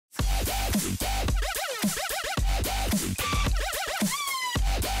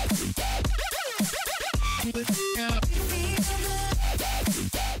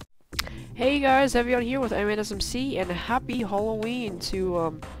Hey guys, Evion here with SMC, and happy Halloween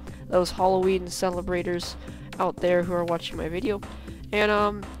to those Halloween celebrators out there who are watching my video.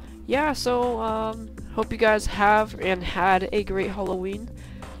 And yeah, so hope you guys have and had a great Halloween.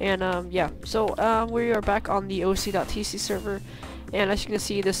 And yeah, so we are back on the us.oc.tc server, and as you can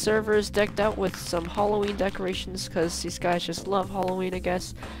see, the server is decked out with some Halloween decorations because these guys just love Halloween, I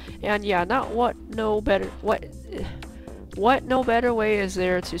guess. And yeah, what no better way is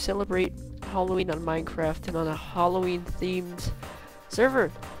there to celebrate Halloween on Minecraft and on a Halloween themed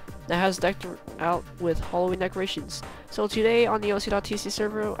server that has decked out with Halloween decorations. So today on the us.oc.tc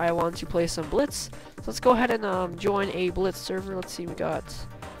server, I want to play some Blitz. So let's go ahead and join a Blitz server. Let's see, we got,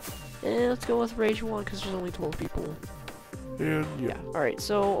 let's go with Rage 1 because there's only 12 people. And yeah, alright,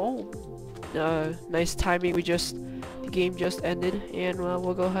 so nice timing. The game just ended, and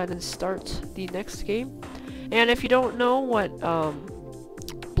we'll go ahead and start the next game. And if you don't know what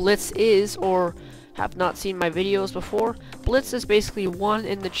Blitz is, or have not seen my videos before, Blitz is basically one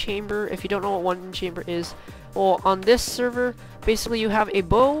in the chamber. If you don't know what one in the chamber is, well, on this server, basically you have a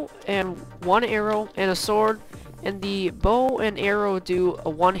bow and one arrow and a sword, and the bow and arrow do a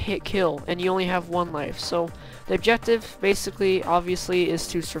one-hit kill, and you only have one life. So the objective, basically, obviously, is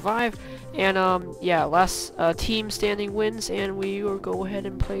to survive. And yeah, last team standing wins, and we will go ahead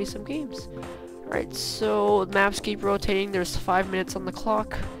and play some games. Alright, so maps keep rotating. There's 5 minutes on the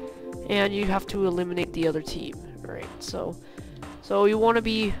clock, and you have to eliminate the other team. Alright, so you want to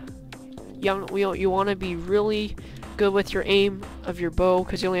be you want to be really good with your aim of your bow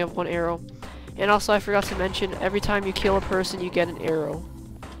because you only have one arrow. And also, I forgot to mention, every time you kill a person, you get an arrow.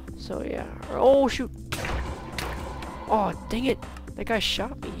 So yeah. Oh shoot! Oh dang it! That guy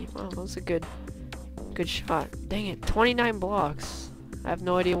shot me. Wow, that was a good shot. Dang it! 29 blocks. I have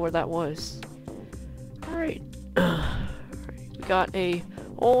no idea where that was. Alright. We got a...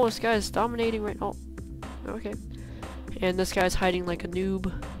 Oh, this guy's dominating right... Oh. Okay. And this guy's hiding like a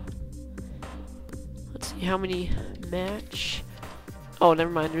noob. Let's see how many match... Oh,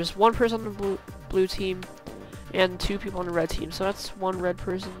 never mind. There's one person on the blue team and 2 people on the red team. So that's one red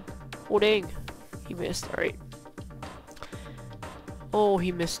person. Oh, dang. He missed. Alright. Oh,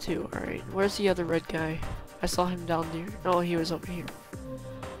 he missed too. Alright. Where's the other red guy? I saw him down there. Oh, he was over here.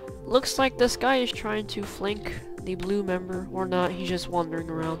 Looks like this guy is trying to flank the blue member, or not. He's just wandering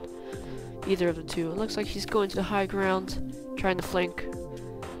around. Either of the two. It looks like he's going to the high ground, trying to flank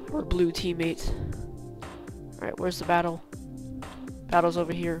our blue teammate. Alright, where's the battle? Battle's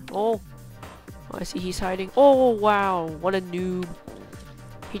over here. Oh, I see he's hiding. Oh, wow. What a noob.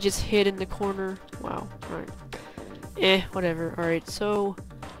 He just hid in the corner. Wow. Alright. Whatever. Alright, so...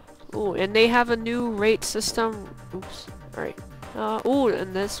 Oh, and they have a new rate system. Oops. Alright. Oh,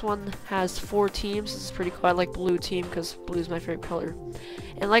 and this one has 4 teams. This is pretty cool. I like blue team because blue is my favorite color.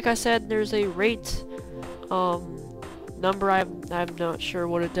 And like I said, there's a rate number. I'm not sure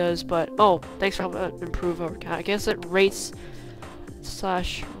what it does, but oh, thanks for helping improve our. I guess it rates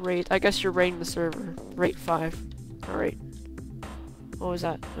 / rate. I guess you're rating the server. Rate 5. All right. What was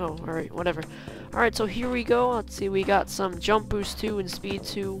that? Oh, all right. Whatever. All right. So here we go. Let's see. We got some jump boost 2 and speed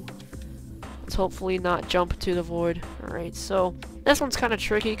 2. Let's hopefully not jump to the void. Alright, so this one's kind of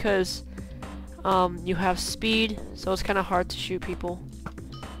tricky because you have speed, so it's kind of hard to shoot people.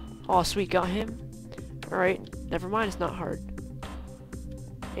 Oh, sweet, got him. Alright, never mind, it's not hard.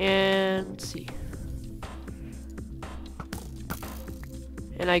 And let's see.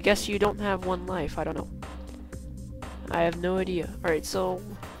 And I guess you don't have one life, I don't know. I have no idea. Alright, so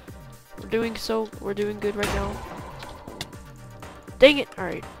we're doing good right now. Dang it!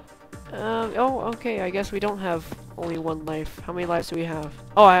 Alright. Oh, okay, I guess we don't have only one life. How many lives do we have?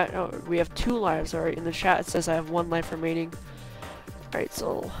 Oh, we have 2 lives, alright. In the chat it says I have 1 life remaining. Alright,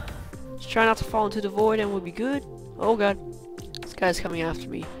 so just try not to fall into the void and we'll be good. Oh god, this guy's coming after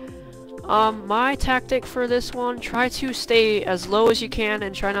me. My tactic for this one, try to stay as low as you can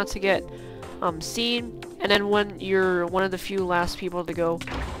and try not to get seen. And then when you're one of the few last people to go...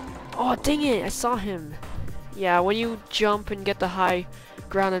 Oh, dang it, I saw him. Yeah, when you jump and get the high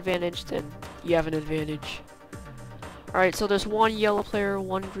ground advantage, then you have an advantage. Alright, so there's 1 yellow player,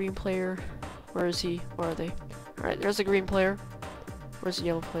 1 green player. Where is he? Where are they? Alright, there's a green player. Where's the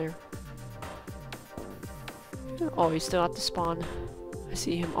yellow player? Oh, he's still at the spawn. I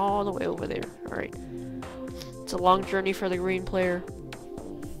see him all the way over there. Alright. It's a long journey for the green player.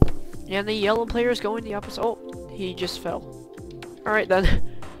 And the yellow player is going the opposite. Oh, he just fell. Alright then.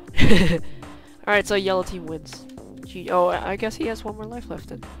 Alright, so yellow team wins. Oh, I guess he has 1 more life left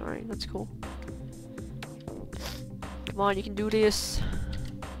then. Alright, that's cool. Come on, you can do this.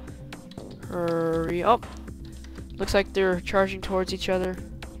 Hurry up. Looks like they're charging towards each other.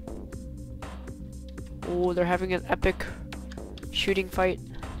 Oh, they're having an epic shooting fight.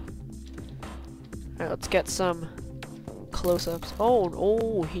 Alright, let's get some close-ups.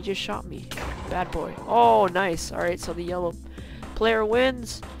 Oh, he just shot me. Bad boy. Oh, nice. Alright, so the yellow player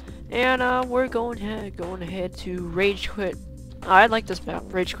wins. And we're going ahead to Rage Quit. I like this map.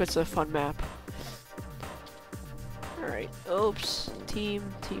 Rage Quit's a fun map. Alright, oops. Team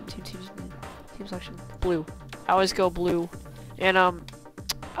selection. Blue. I always go blue. And I'm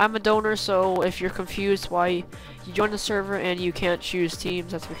a donor, so if you're confused why you join the server and you can't choose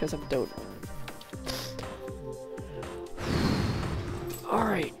teams, that's because I'm a donor.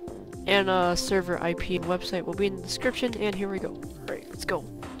 Alright. And server IP and website will be in the description, and here we go. Alright, let's go.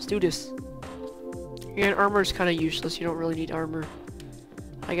 Let's do this. And armor is kind of useless. You don't really need armor.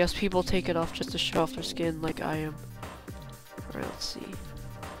 I guess people take it off just to show off their skin like I am. Alright, let's see.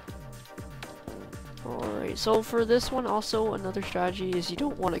 Alright, so for this one also another strategy is you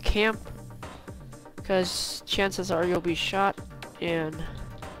don't want to camp, because chances are you'll be shot and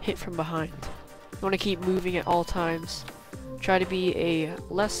hit from behind. You want to keep moving at all times. Try to be a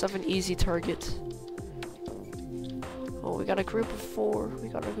less of an easy target. Oh, we got a group of 4. We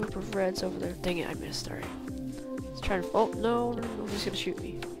got a group of reds over there. Dang it, I missed. Alright. Let's try to... Oh, no, he's gonna shoot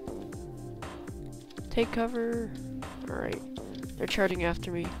me. Take cover. Alright. They're charging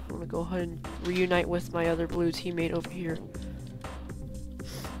after me. I'm gonna go ahead and reunite with my other blue teammate over here.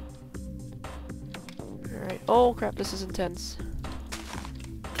 Alright. Oh, crap, this is intense.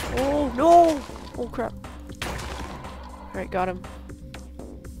 Oh, no! Oh, crap. Alright, got him.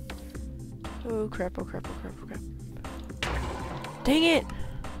 Oh, crap, oh, crap, oh, crap, oh, crap. Dang it!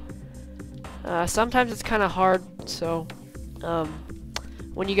 Sometimes it's kind of hard, so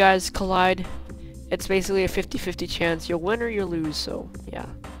when you guys collide, it's basically a 50-50 chance. You'll win or you'll lose, so yeah.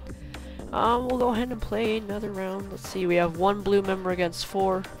 We'll go ahead and play another round. Let's see, we have 1 blue member against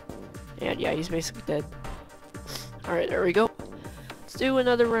 4. And yeah, he's basically dead. Alright, there we go. Let's do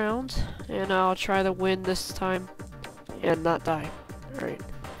another round, and I'll try to win this time and not die. Alright.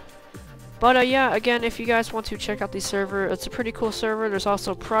 But yeah, again, if you guys want to check out the server, it's a pretty cool server. There's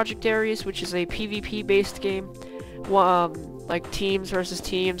also Project Aries, which is a PvP based game, like teams versus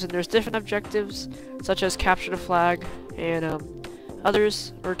teams, and there's different objectives such as capture the flag and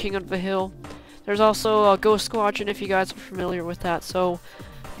others, or King of the Hill. There's also Ghost Squadron if you guys are familiar with that. So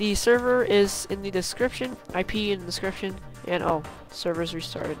the server is in the description, IP in the description, and oh, server's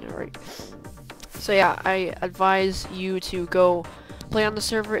restarted. Alright. So yeah, I advise you to go play on the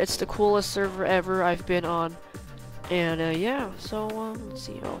server. It's the coolest server ever I've been on. And yeah, so let's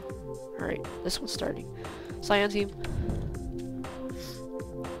see. Oh, alright, this one's starting. Cyan team.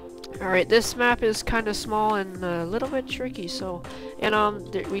 Alright, this map is kind of small and a little bit tricky, so, and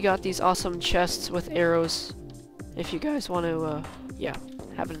we got these awesome chests with arrows if you guys want to yeah,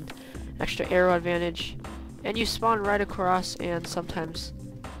 have an extra arrow advantage. And you spawn right across, and sometimes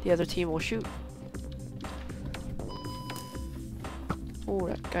the other team will shoot. Oh,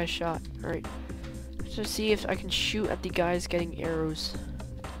 that guy shot. Alright. Let's just see if I can shoot at the guys getting arrows.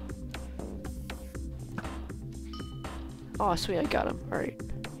 Oh, sweet, I got him. Alright.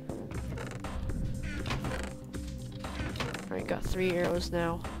 Alright, got 3 arrows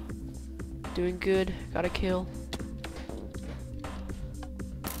now. Doing good. Got a kill.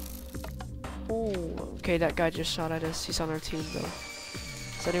 Oh, okay, that guy just shot at us. He's on our team, though.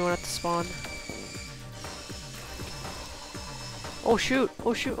 Is anyone at the spawn? Oh shoot!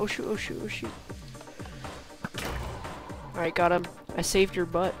 Oh shoot! Oh shoot! Oh shoot! Oh shoot! Alright, got him. I saved your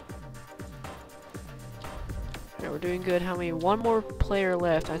butt. Alright, we're doing good. How many? 1 more player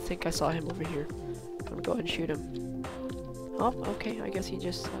left. I think I saw him over here. I'm gonna go ahead and shoot him. Oh, okay. I guess he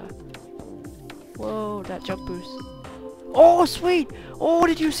just, Whoa, that jump boost. Oh, sweet! Oh,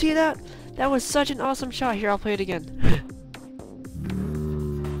 did you see that? That was such an awesome shot. Here, I'll play it again.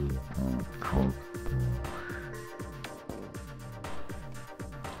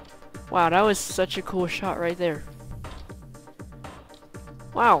 Wow, that was such a cool shot right there.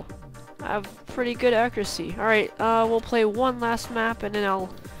 Wow, I have pretty good accuracy. Alright, we'll play one last map and then I'll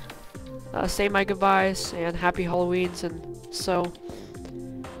say my goodbyes and happy Halloweens and so.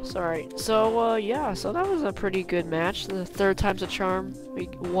 Alright, so yeah, so that was a pretty good match. The 3rd time's a charm. We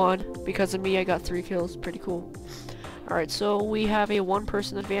won. Because of me, I got 3 kills. Pretty cool. Alright, so we have a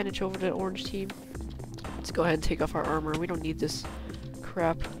 1-person advantage over the orange team. Let's go ahead and take off our armor. We don't need this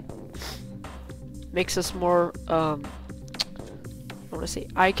crap. Makes us more, I want to say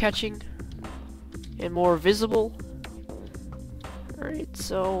eye-catching and more visible. Alright,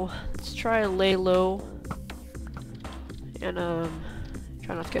 so let's try to lay low and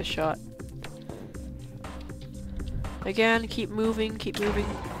try not to get shot. Again, keep moving, keep moving.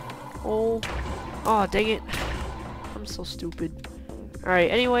 Oh, dang it. I'm so stupid.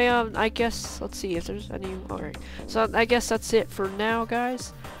 Alright, anyway, I guess, let's see if there's any, alright. So, I guess that's it for now,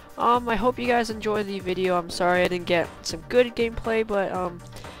 guys. I hope you guys enjoyed the video. I'm sorry I didn't get some good gameplay, but,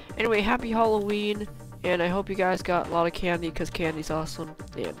 anyway, happy Halloween, and I hope you guys got a lot of candy, because candy's awesome,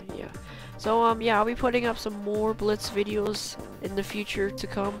 and, yeah. So, yeah, I'll be putting up some more Blitz videos in the future to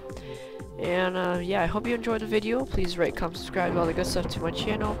come. And, yeah, I hope you enjoyed the video. Please rate, comment, subscribe, all the good stuff to my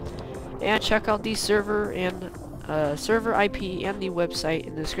channel. And check out the server and server IP and the website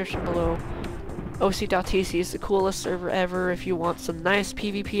in the description below. us.oc.tc is the coolest server ever if you want some nice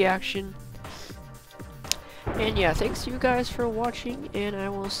PvP action. And yeah, thanks you guys for watching, and I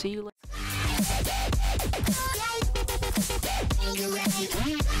will see you later.